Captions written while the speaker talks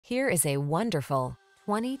Here is a wonderful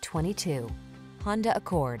 2022 Honda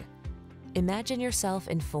Accord. Imagine yourself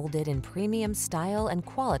enfolded in premium style and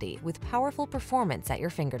quality with powerful performance at your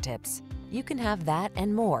fingertips. You can have that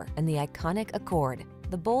and more in the iconic Accord,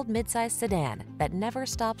 the bold midsize sedan that never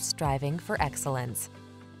stops striving for excellence.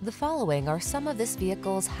 The following are some of this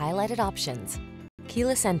vehicle's highlighted options: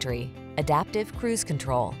 keyless entry, adaptive cruise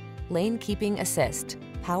control, lane keeping assist,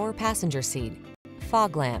 power passenger seat,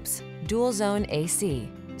 fog lamps, dual zone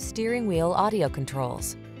AC, steering wheel audio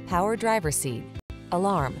controls, power driver seat,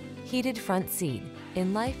 alarm, heated front seat.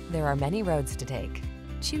 In life, there are many roads to take.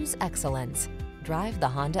 Choose excellence. Drive the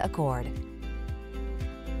Honda Accord.